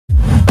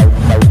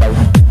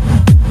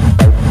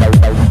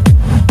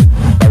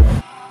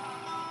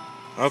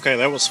Okay,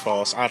 that was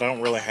false. I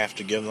don't really have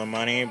to give them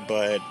money,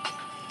 but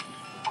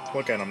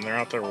look at them. They're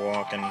out there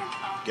walking,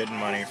 getting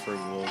money for the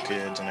little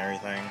kids and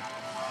everything.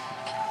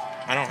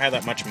 I don't have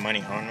that much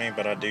money on me,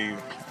 but I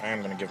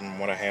am going to give them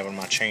what I have in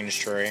my change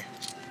tray.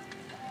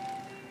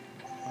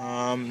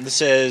 This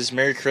says,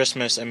 Merry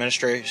Christmas.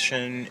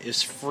 Administration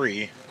is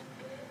free.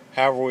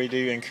 However, we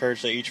do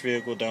encourage that each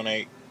vehicle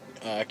donate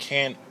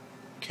canned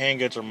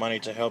goods or money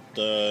to help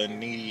the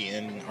needy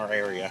in our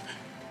area.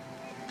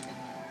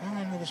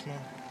 I know this man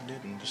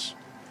didn't just.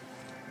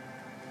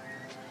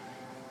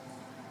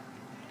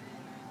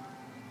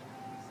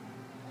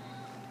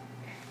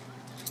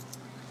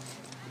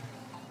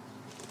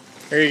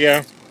 Here you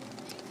go.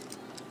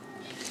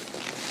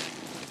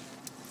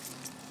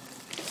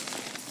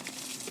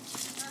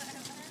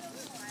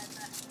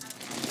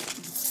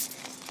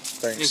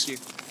 Thanks. Thank you.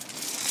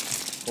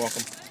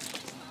 Welcome.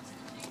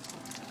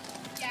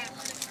 Yeah.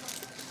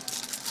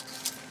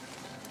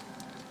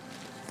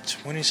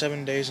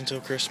 27 days until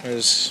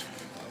Christmas.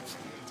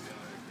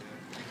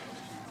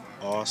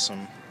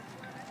 Awesome.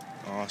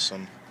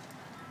 Awesome.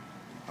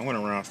 I'm gonna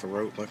run off the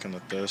road looking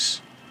at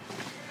this.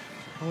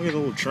 Oh, look at the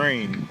little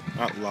train.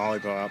 Not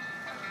lollipop.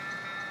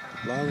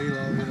 Lolly,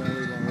 lolly,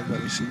 lolly, lolly.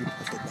 Let me see you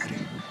puff it,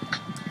 buddy.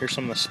 Here's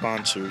some of the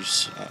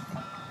sponsors.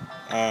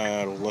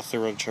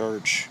 Lutheran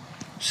Church,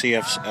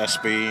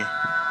 CFSB,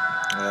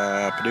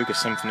 Paducah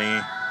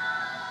Symphony.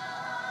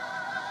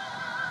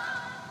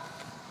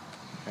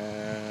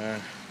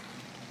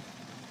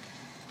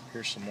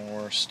 Here's some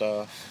more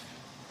stuff.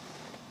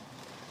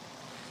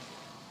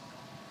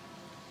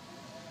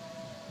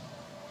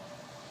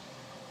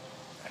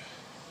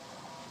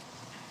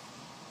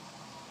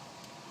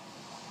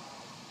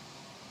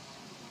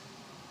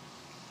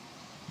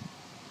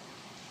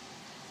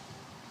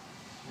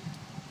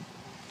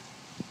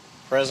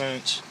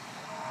 Present.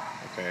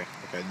 Okay,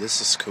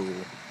 this is cool.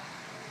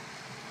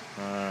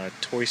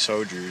 Toy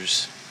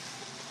soldiers.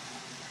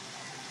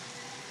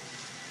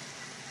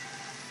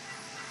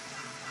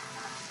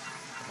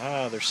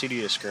 Their CD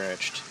is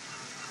scratched.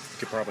 You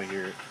could probably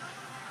hear it.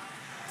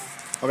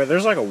 Okay,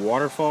 there's like a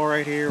waterfall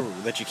right here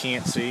that you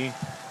can't see,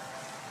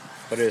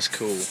 but it is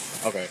cool.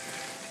 Okay.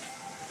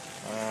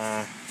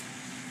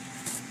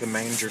 The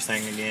manger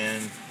thing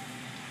again.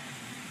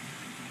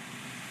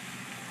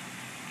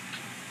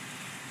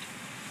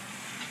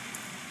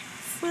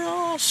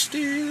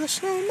 Frosty the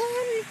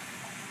Snowman.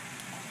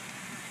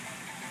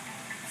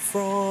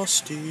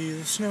 Frosty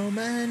the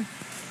Snowman.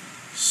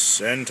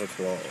 Santa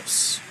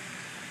Claus.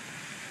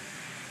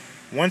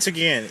 Once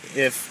again,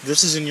 if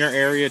this is in your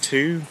area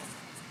too,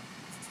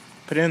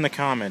 put it in the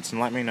comments and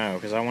let me know,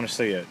 because I want to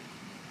see it.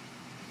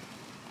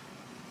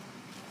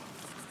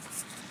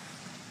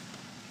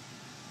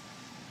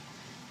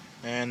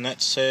 And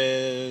that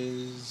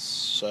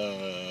says,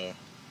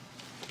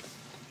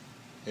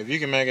 if you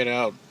can make it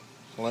out,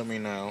 let me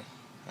know.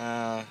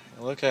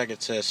 It looks like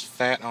it says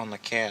fat on the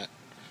cat.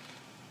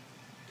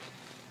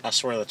 I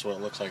swear that's what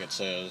it looks like it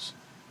says.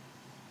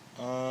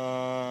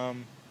 I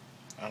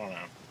don't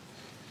know.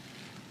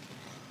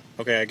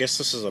 Okay, I guess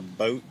this is a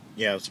boat.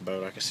 Yeah, it's a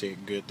boat. I can see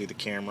it good through the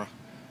camera.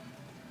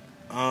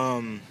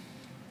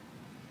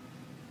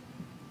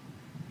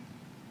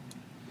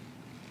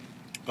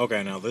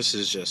 Okay, now this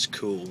is just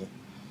cool.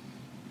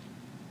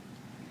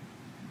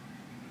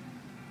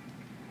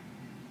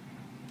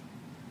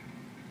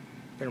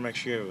 Better make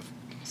sure you have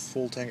a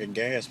full tank of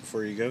gas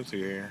before you go through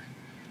here.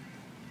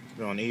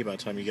 You're on E by the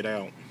time you get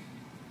out.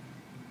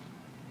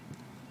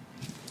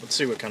 Let's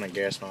see what kind of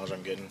gas mileage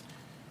I'm getting.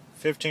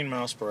 15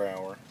 miles per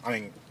hour. I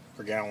mean,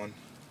 per gallon.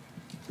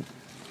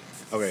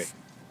 Okay.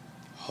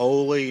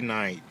 Holy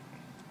night.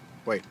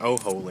 Wait, oh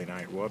holy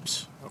night.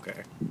 Whoops.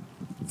 Okay.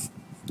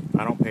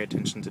 I don't pay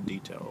attention to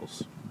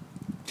details.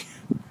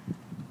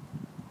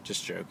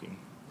 Just joking.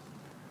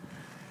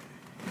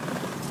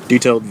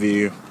 Detailed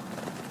view.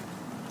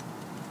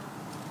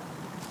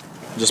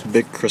 Just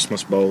big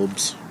Christmas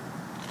bulbs.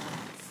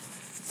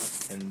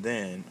 And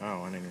then,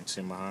 oh, I didn't even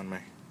see them behind me.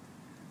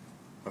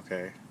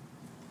 Okay.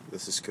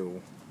 This is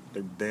cool.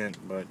 They're bent,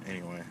 but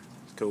anyway,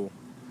 it's cool.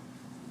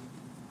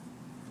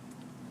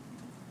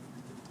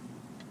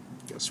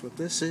 Guess what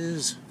this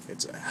is?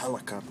 It's a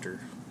helicopter.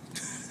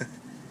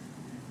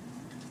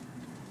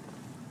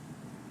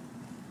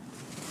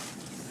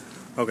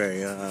 Okay,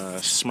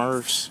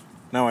 Smurfs.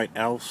 No, wait,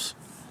 Elves.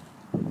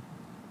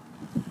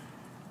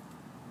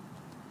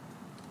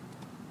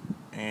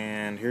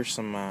 And here's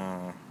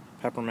some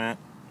peppermint.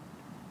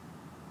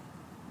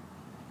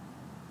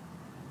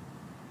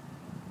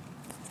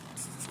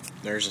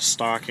 There's a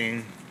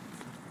stocking.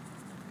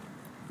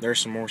 There's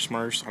some more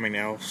Smurfs. I mean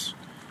Elves.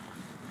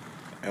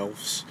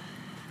 Elves.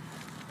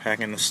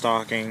 Packing the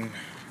stocking.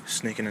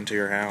 Sneaking into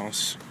your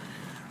house.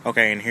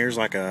 Okay, and here's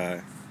like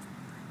a...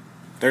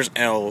 There's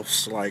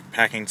elves, like,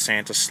 packing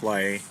Santa's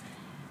sleigh.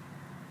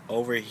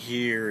 Over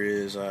here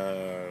is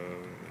a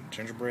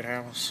gingerbread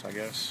house, I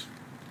guess.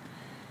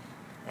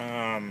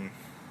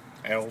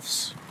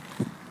 Elves.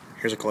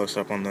 Here's a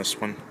close-up on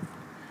this one.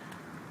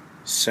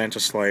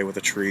 Santa's sleigh with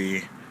a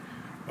tree.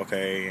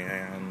 Okay,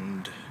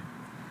 and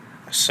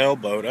I A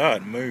sailboat. Oh,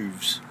 it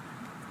moves.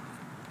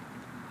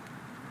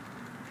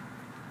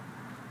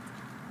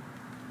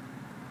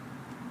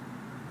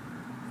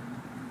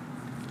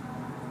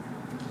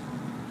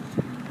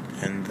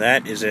 And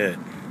that is it.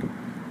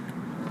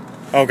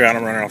 Oh god,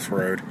 I'm running off the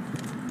road.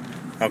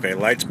 Okay,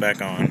 lights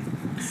back on.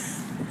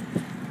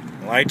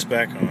 Lights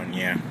back on,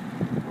 yeah.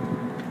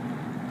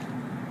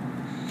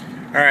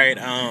 Alright,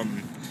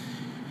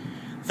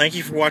 thank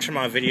you for watching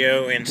my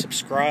video, and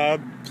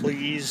subscribe,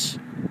 please.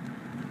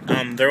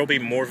 There will be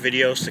more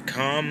videos to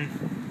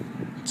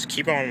come. Just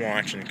keep on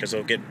watching, because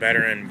they'll get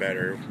better and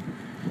better.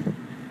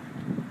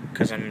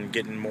 Because I'm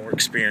getting more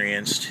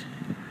experienced.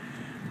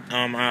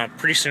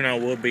 Pretty soon I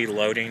will be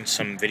loading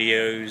some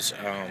videos,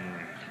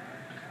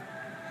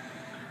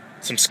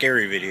 some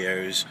scary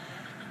videos.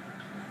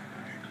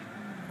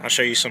 I'll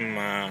show you some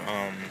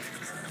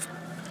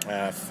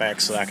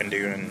facts that I can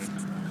do in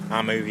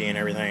iMovie and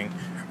everything.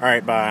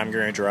 Alright, bye. I'm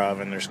going to drive,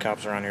 and there's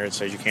cops around here that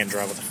say you can't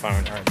drive with a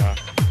phone. Alright, bye.